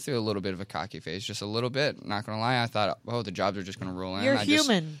 I went through a little bit of a cocky phase, just a little bit. Not gonna lie, I thought, oh, the jobs are just gonna roll in. You're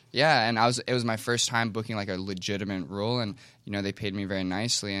human. And it was my first time booking like a legitimate role, and you know, they paid me very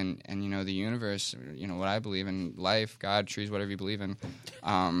nicely, and you know, the universe, you know, what I believe in, life, God, trees, whatever you believe in.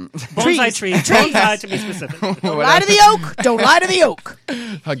 Bonsai trees. Bonsai, to be specific. Don't lie to the oak. Don't lie to the oak.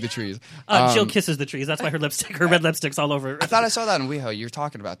 Hug the trees. Jill kisses the trees. That's why her red lipstick's all over. I thought I saw that in WeHo. You were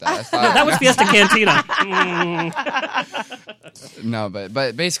talking about that. I thought, that was Fiesta Cantina. No,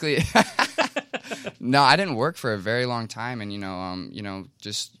 but basically, no, I didn't work for a very long time, and you know,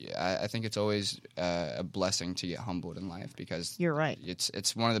 just I think it's always a blessing to get humbled in life, because you're right.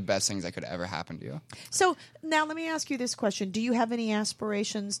 It's one of the best things that could ever happen to you. So now let me ask you this question: do you have any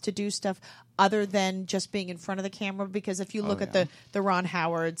aspirations to do stuff other than just being in front of the camera? Because if you look at the Ron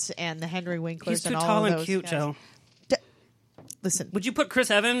Howards and the Henry Winklers, he's too and all tall of and those cute, guys. Joe. Listen, would you put Chris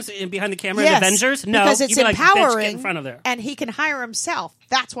Evans behind the camera in Avengers? No, because it's you'd be empowering. Like, bitch, get in front of there, and he can hire himself.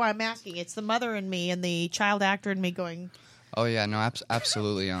 That's why I'm asking. It's the mother in me and the child actor in me going. Oh yeah, no,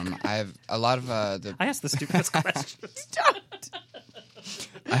 absolutely. I have a lot of the. I asked the stupidest questions.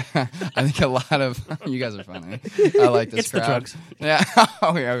 I think a lot of you guys are funny. I like this. It's crowd. the drugs. Yeah.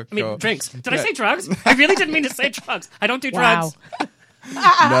 Oh yeah. I mean, cool. drinks. Did I say drugs? I really didn't mean to say drugs. I don't do drugs. No.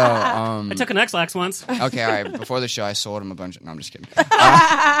 I took an X-Lax once. Okay, all right. Before the show, I sold him a bunch. No, I'm just kidding.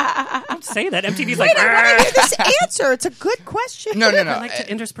 Don't say that. MTV's like. I want to hear this answer. It's a good question. No. I like to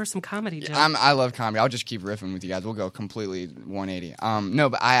intersperse some comedy. Joe. I love comedy. I'll just keep riffing with you guys. We'll go completely 180. No,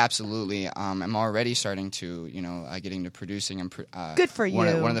 but I absolutely am already starting to, you know, getting to producing. And good for you.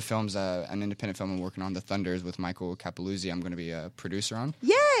 One of the films, an independent film I'm working on, The Thunders, with Michael Capeluzzi. I'm going to be a producer on.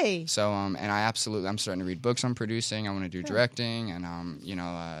 Yay! So, and I'm starting to read books on producing. I want to do directing, and you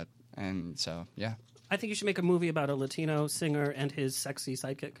know, and so yeah. I think you should make a movie about a Latino singer and his sexy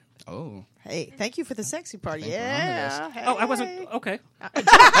sidekick. Oh. Hey, thank you for the sexy part. Yeah. Hey. Oh, I wasn't. Okay.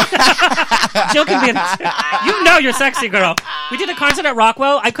 Jill can be you know you're sexy, girl. We did a concert at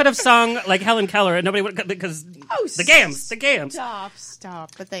Rockwell. I could have sung like Helen Keller and nobody would, because the games.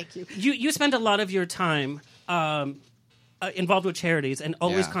 Stop. But thank you. You spend a lot of your time involved with charities and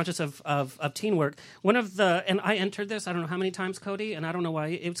always conscious of teen work. One of the, and I entered this, I don't know how many times, Cody, and I don't know why.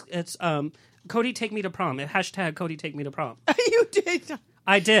 It's Cody Take Me to Prom. Hashtag Cody Take Me to Prom. You did.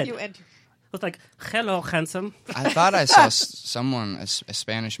 I did. You entered. It was like, hello, handsome. I thought I saw someone, a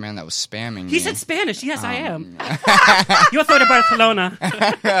Spanish man that was spamming me. He said Spanish. Yes, I am. Yo soy de Barcelona.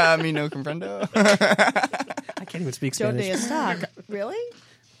 Me no comprendo. I can't even speak Spanish. Donde está? Really?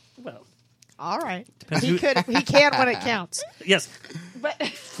 Well. All right. He can when it counts. Yes. But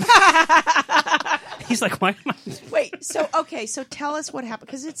he's like, why am I? Wait. So tell us what happened,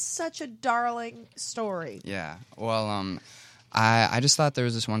 because it's such a darling story. Yeah. Well, I just thought there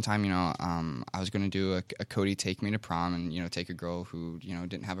was this one time, I was going to do a Cody Take Me to Prom and, take a girl who,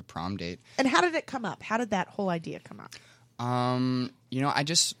 didn't have a prom date. And how did it come up? How did that whole idea come up? I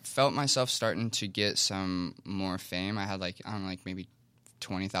just felt myself starting to get some more fame. I had maybe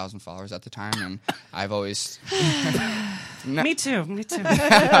 20,000 followers at the time, and I've always... Me too. Me too.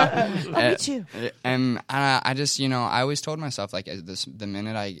 And I just, I always told myself, like, the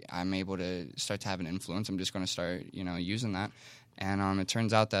minute I'm able to start to have an influence, I'm just going to start, using that. And it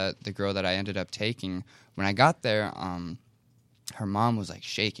turns out that the girl that I ended up taking, when I got there, her mom was like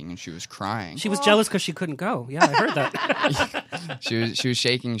shaking and she was crying. She was jealous because she couldn't go. Yeah, I heard that. She was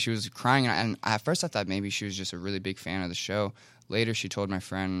shaking. She was crying, and at first I thought maybe she was just a really big fan of the show. Later, she told my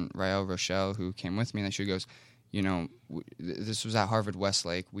friend Rael Rochelle, who came with me, that she goes, this was at Harvard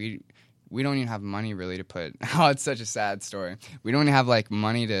Westlake. We don't even have money really to put. Oh, it's such a sad story. We don't even have like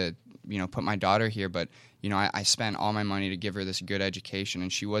money to put my daughter here, but I spent all my money to give her this good education,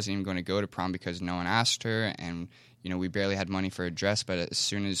 and she wasn't even going to go to prom because no one asked her, and we barely had money for a dress. But as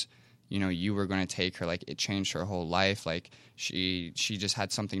soon as you were going to take her, like, it changed her whole life. Like, she just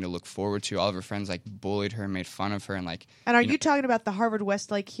had something to look forward to. All of her friends like bullied her, made fun of her, and like. And are you talking about the Harvard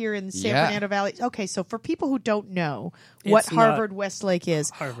Westlake here in the San Fernando Valley? Okay, so for people who don't know what Harvard Westlake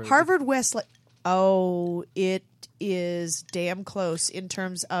is, Harvard Westlake. Oh, it is damn close in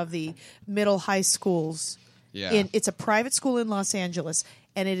terms of the middle high schools. Yeah. It's a private school in Los Angeles,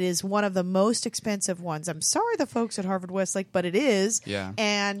 and it is one of the most expensive ones. I'm sorry, the folks at Harvard Westlake, but it is. Yeah.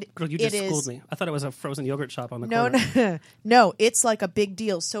 And Girl, you just schooled me. I thought it was a frozen yogurt shop on the corner. No, it's like a big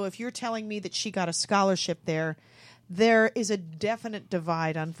deal. So if you're telling me that she got a scholarship there is a definite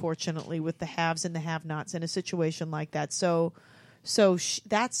divide, unfortunately, with the haves and the have-nots in a situation like that. So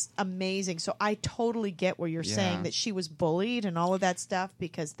that's amazing. So I totally get where you're saying that she was bullied and all of that stuff,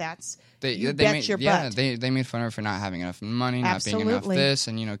 because that's your butt. Yeah, they made fun of her for not having enough money, not being enough this,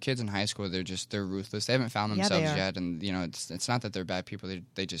 and kids in high school, they're ruthless. They haven't found themselves yet, and it's not that they're bad people.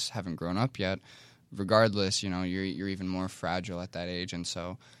 They just haven't grown up yet. Regardless, you're even more fragile at that age, and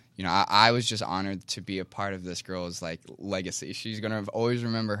so. I was just honored to be a part of this girl's like legacy. She's gonna always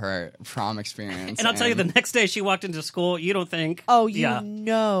remember her prom experience. And I'll tell you, the next day she walked into school, you don't think? Oh, she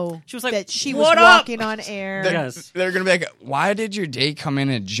was like, that she was walking on air. They're gonna be like, "Why did your date come in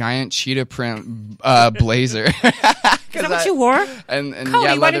a giant cheetah print blazer?" Is that what you wore? And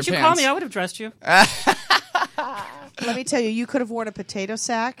Cody, why didn't you call me? I would have dressed you. Let me tell you, you could have worn a potato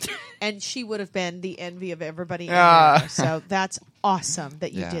sack, and she would have been the envy of everybody in there. So that's awesome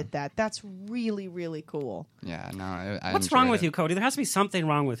that you did that. That's really, really cool. Yeah, no. What's wrong with you, Cody? There has to be something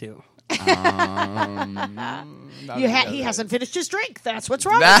wrong with you. He hasn't finished his drink. That's what's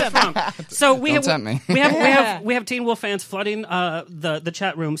wrong with him. So we have Teen Wolf fans flooding the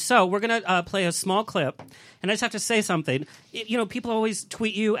chat room. So we're gonna play a small clip, and I just have to say something. People always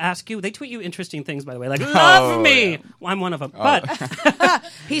tweet you, ask you. They tweet you interesting things, by the way, like "love me." Yeah. Well, I'm one of them, but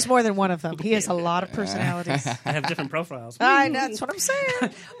he's more than one of them. He has a lot of personalities. I have different profiles. I know, that's what I'm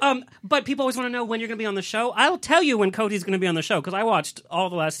saying. But people always want to know when you're going to be on the show. I'll tell you when Cody's going to be on the show, because I watched all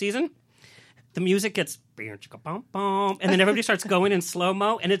the last season. The music gets and then everybody starts going in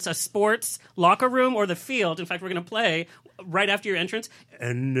slow-mo, and it's a sports locker room or the field. In fact, we're going to play right after your entrance,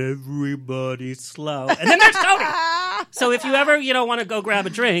 and everybody's slow. And then there's Cody. So if you ever want to go grab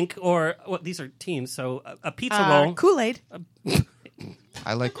a drink, or these are teens, so a pizza roll. Kool-Aid.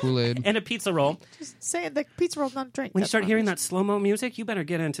 I like Kool-Aid. And a pizza roll. Just saying the pizza roll's not a drink. When you start hearing that slow-mo music, you better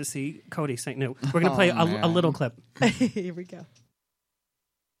get in to see Cody Saintgnue. We're going to play a little clip. Here we go.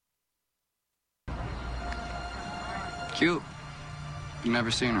 Cute. You've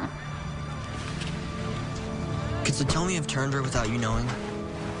never seen her. Could Satomi have turned her without you knowing?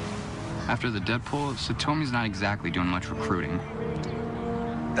 After the Deadpool, Satomi's not exactly doing much recruiting.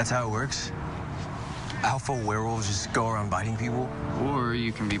 That's how it works? Alpha werewolves just go around biting people? Or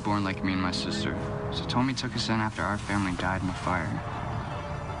you can be born like me and my sister. Satomi took us in after our family died in a fire.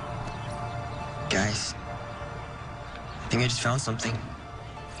 Guys, I think I just found something.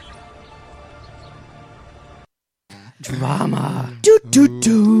 Drama.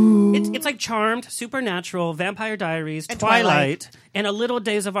 It's like Charmed, Supernatural, Vampire Diaries, and Twilight, and A Little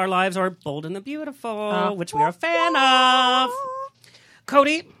Days of Our Lives, or Bold and the Beautiful, which we are a fan of.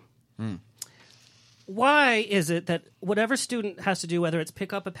 Cody, why is it that whatever student has to do, whether it's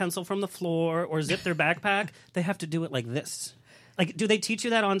pick up a pencil from the floor or zip their backpack, they have to do it like this? Like, do they teach you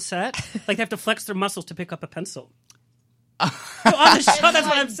that on set? Like, they have to flex their muscles to pick up a pencil? On the show, that's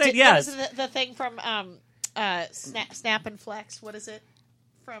what I'm saying, yes. The thing from... Snap and Flex. What is it?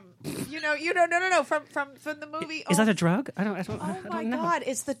 From from the movie. Is that a drug? I don't Oh my know. God!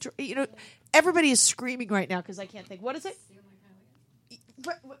 It's the everybody is screaming right now because I can't think. What is it?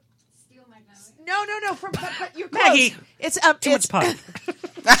 No. But you're close. Maggie. It's Too much pot.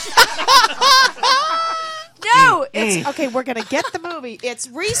 No, it's okay. We're gonna get the movie. It's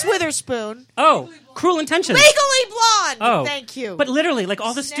Reese Witherspoon. Oh, Cruel Intentions. Legally Blonde. Oh, thank you. But literally, like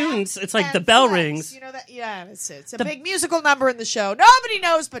all the Snap students, it's like the and bell flex. rings. You know that? Yeah, it's a big musical number in the show. Nobody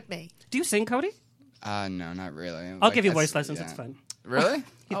knows but me. Do you sing, Cody? No, not really. I'll give you voice lessons. Yeah. It's fun. Really?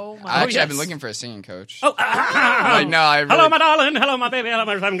 Oh my! Actually, yes. I've been looking for a singing coach. Oh, like no, I really... hello, my darling. Hello, my baby. Hello,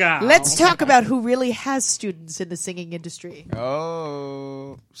 my some guy. Let's talk about who really has students in the singing industry.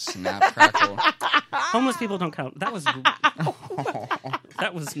 Oh, snap crackle! Homeless people don't count. That was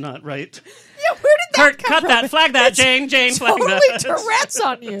that was not right. Yeah, where did that Kurt, come cut from? that. Flag that. Jane, flag Totally that. Tourette's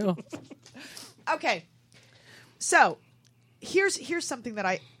on you. Okay, so here's something that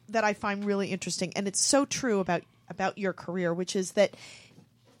I find really interesting, and it's so true about your career, which is that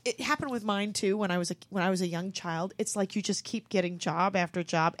it happened with mine too. When I was a young child, it's like you just keep getting job after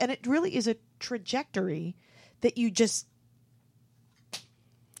job, and it really is a trajectory that you just.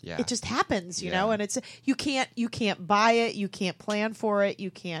 Yeah. It just happens, you know, and it's you can't buy it, you can't plan for it,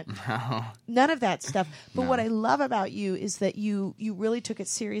 you can't none of that stuff. But what I love about you is that you really took it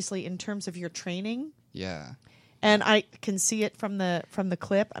seriously in terms of your training. Yeah. And I can see it from the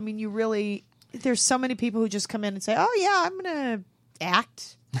clip. I mean, you really there's so many people who just come in and say, "Oh yeah, I'm going to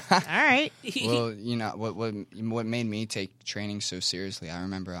act." All right. Well, you know what made me take training so seriously. I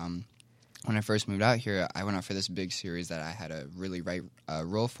remember when I first moved out here, I went out for this big series that I had a really right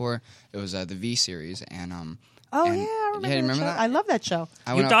role for. It was the V series, and I remember that. I love that show.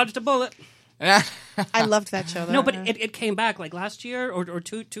 You dodged a bullet. I loved that show, though. No, but it came back like last year or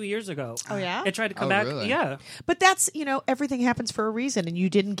 2 years ago. Oh, yeah? It tried to come back. Really? Yeah. But that's, everything happens for a reason, and you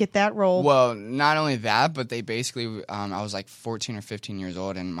didn't get that role. Well, not only that, but they basically, I was like 14 or 15 years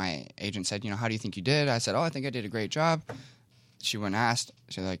old, and my agent said, how do you think you did? I said, I think I did a great job. She went and asked,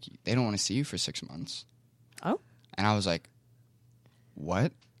 she's like, they don't want to see you for 6 months. Oh? And I was like,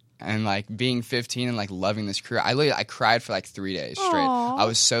 what? And like being 15 and like loving this career, I cried for like 3 days straight. Aww. I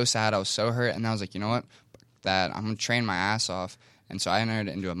was so sad, I was so hurt, and I was like, you know what? That I'm gonna train my ass off. And so I entered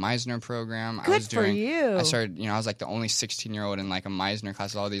into a Meisner program. Good for you. I started, I was like the only 16-year-old in like a Meisner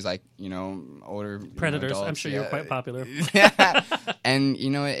class. All these like, older predators. adults. I'm sure you're quite popular. Yeah. And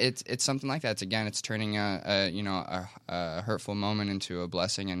it's something like that. It's turning a hurtful moment into a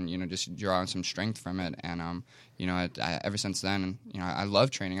blessing, and just drawing some strength from it. And ever since then, I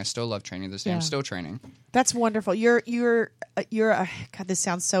love training. I still love training this day. I'm still training. That's wonderful. You're God, this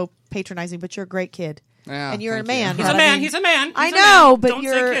sounds so patronizing, but you're a great kid. Yeah, and you're a thank man. you. He's a man. I know, but Don't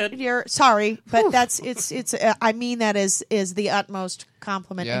say kid. you're sorry, but that's it's. I mean that is the utmost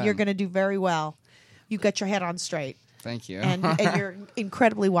compliment, and you're going to do very well. You got your head on straight. Thank you. And you're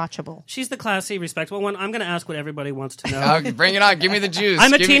incredibly watchable. She's the classy, respectable one. I'm going to ask what everybody wants to know. Bring it on. Give me the juice.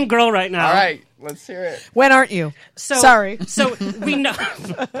 I'm a teen girl right now. All right. Let's hear it. When aren't you? Sorry. So we know.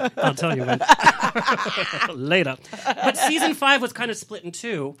 I'll tell you when. Later. But season 5 was kind of split in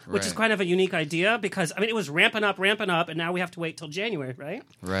two, which is kind of a unique idea because, it was ramping up, and now we have to wait till January, right?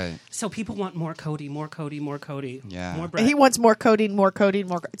 Right. So people want more Cody. Yeah. More Brett. He wants more coding.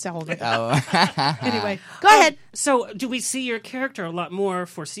 It's a whole different Anyway, go ahead. So do we see your character a lot more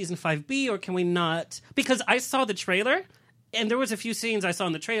for season 5B, or can we not? Because I saw the trailer, and there was a few scenes I saw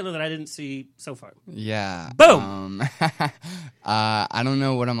in the trailer that I didn't see so far. Yeah. Boom! I don't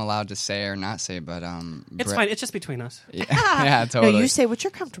know what I'm allowed to say or not say, but it's fine. It's just between us. Yeah, totally. No, you say what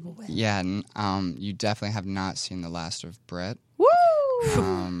you're comfortable with. Yeah, you definitely have not seen the last of Brett. Woo!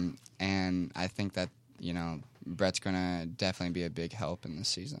 And I think that, Brett's going to definitely be a big help in this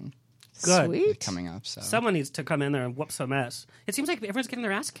season. Good. Sweet. Coming up. So someone needs to come in there and whoop some ass. It seems like everyone's getting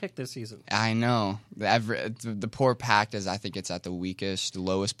their ass kicked this season. I know. The poor pact is, I think it's at the weakest,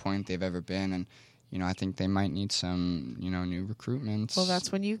 lowest point they've ever been. And, I think they might need some, new recruitments. Well,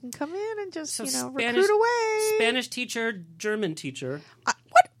 that's when you can come in and just, So recruit away. Spanish teacher, German teacher. What?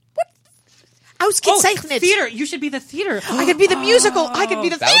 Ausgezeichnet. Theater. You should be the theater. I could be the musical. I could be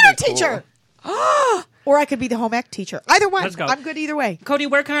the theater teacher. Or I could be the home ec teacher. Either one. Let's go. I'm good either way. Cody,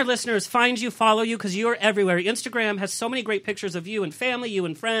 where can our listeners find you, follow you? Because you're everywhere. Instagram has so many great pictures of you and family, you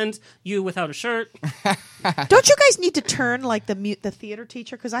and friends, you without a shirt. Don't you guys need to turn like the theater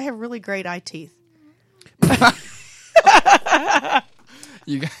teacher? Because I have really great eye teeth. I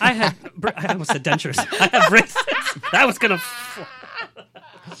almost said dentures. I have braces. That was going to...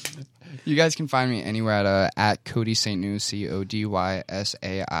 You guys can find me anywhere at Cody Saintgnue,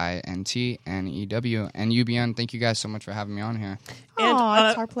 CodySaintNew. And UBN, thank you guys so much for having me on here.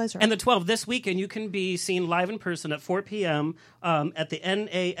 It's our pleasure. And the 12th, this weekend, you can be seen live in person at 4 p.m. At the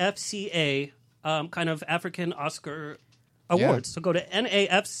NAFCA kind of African Oscar awards. So go to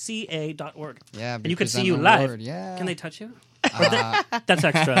nafca.org. Yeah, and you can see present you an live. award, yeah. Can they touch you? That's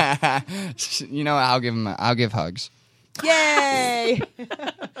extra. You know, I'll give hugs. Yay!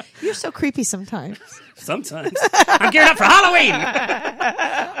 You're so creepy sometimes. Sometimes. I'm geared up for Halloween.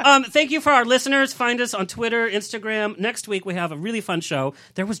 Thank you for our listeners. Find us on Twitter, Instagram. Next week, we have a really fun show.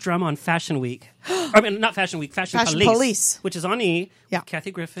 There was drama on Fashion Week. I mean, not Fashion Week, Fashion Police. Which is on E! Yeah.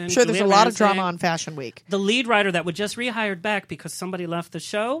 Kathy Griffin. Sure, there's Julia a lot of Ramsey. drama on Fashion Week. The lead writer that was just rehired back because somebody left the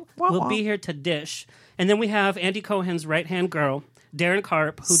show will be here to dish. And then we have Andy Cohen's right-hand girl, Darren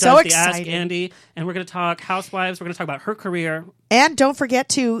Karp, who does the Ask Andy. And we're going to talk housewives. We're going to talk about her career. And don't forget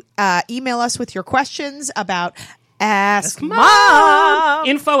to email us with your questions about Ask Mom.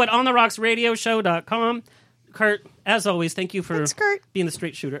 Info at ontherocksradioshow.com. Kurt, as always, thank you for being the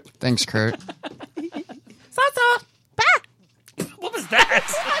straight shooter. Thanks, Kurt. Salsa! Bah! What was that?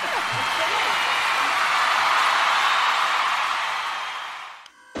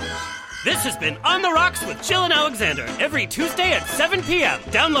 This has been On the Rocks with Jill and Alexander, every Tuesday at 7 p.m.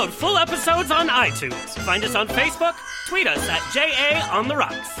 Download full episodes on iTunes. Find us on Facebook. Tweet us at JA On The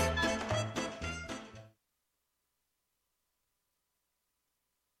Rocks.